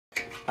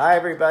Hi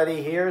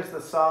everybody, here's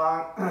the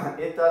song,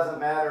 It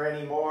Doesn't Matter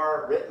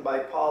Anymore, written by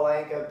Paul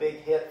Anka, big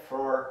hit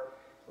for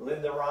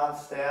Linda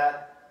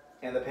Ronstadt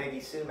and the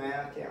Peggy Sue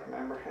Man, can't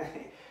remember.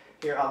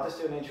 Here, I'll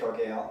just do an intro,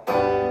 Gail.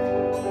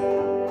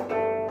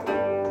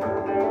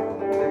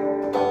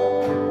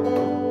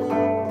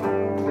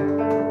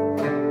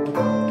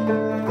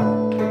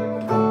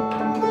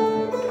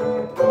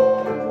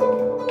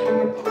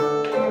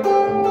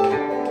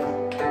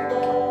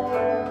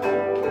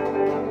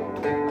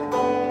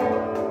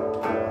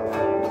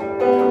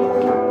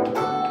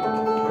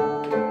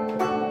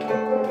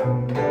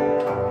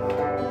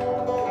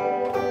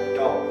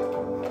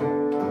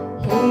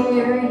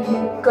 Here you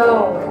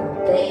go,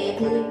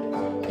 baby,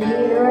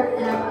 here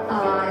am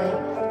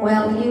I.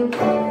 Well, you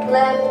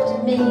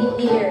left me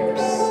here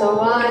so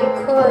I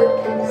could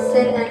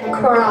sit and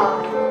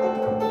cry.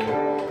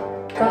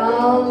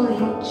 Golly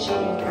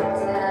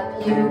jeans,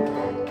 have you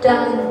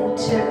done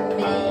to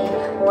me?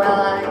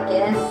 Well, I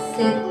guess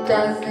it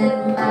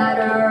doesn't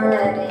matter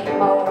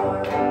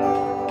anymore.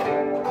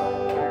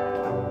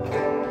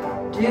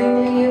 Do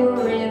you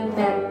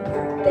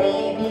remember,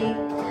 baby,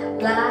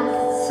 last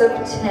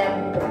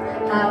September,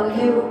 how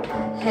you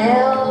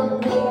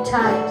held me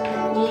tight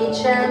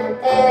each and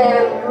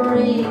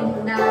every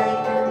night?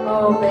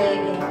 Oh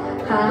baby,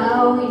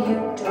 how you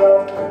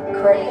drove me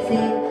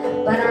crazy,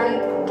 but I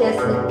guess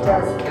it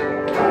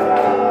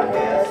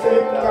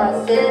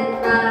doesn't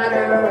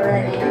matter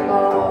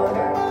anymore.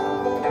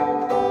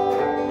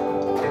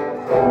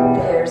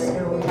 There's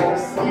no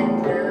use in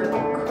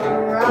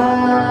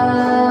crying,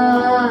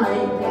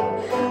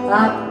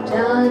 I've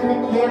done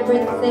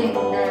everything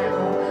now.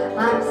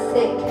 I'm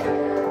sick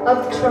of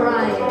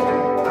trying.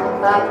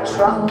 I've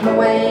thrown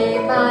away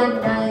my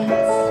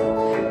nights,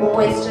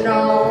 wasted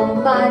all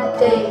my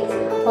days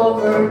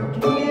over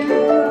you.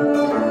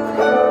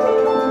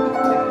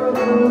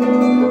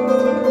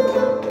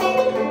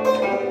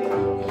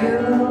 You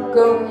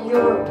go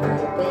your way,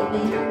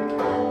 baby,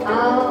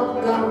 I'll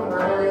go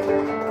mine.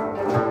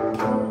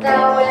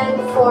 Now and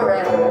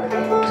forever,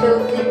 till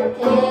the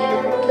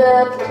end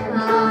of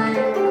time,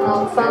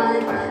 I'll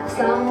find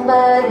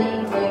somebody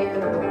new.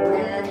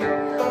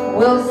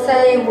 We'll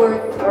say we're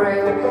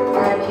through,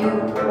 and you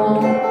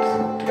won't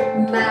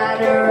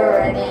matter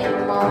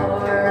anymore.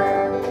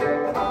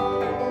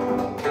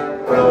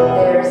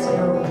 There's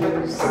no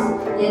use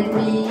in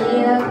me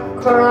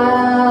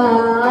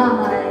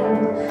crying.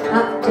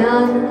 I've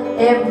done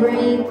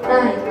every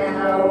night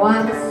now.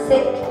 I'm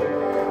sick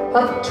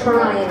of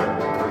trying.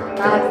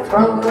 I've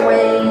thrown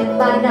away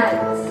my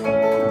nights,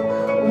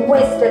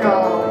 wasted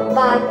all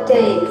my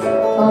days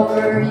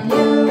over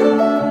you.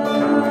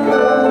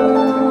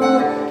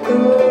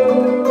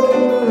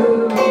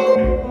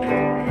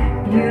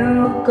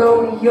 You go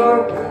your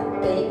way,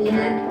 baby,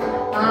 and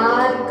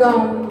I go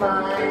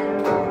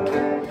mine.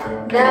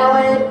 Now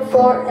and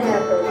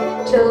forever,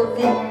 till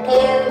the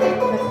end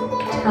of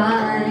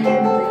time.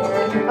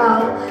 Then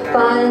I'll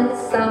find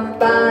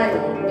somebody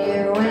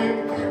new,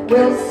 and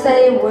we'll say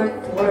we're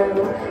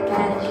through,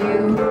 and you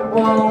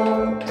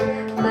won't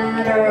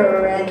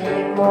matter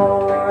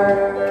anymore.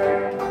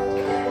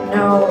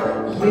 No,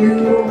 you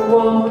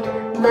won't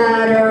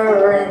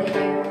matter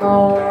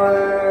anymore.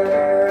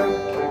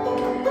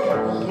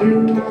 You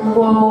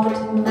won't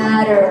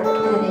matter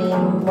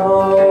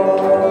anymore.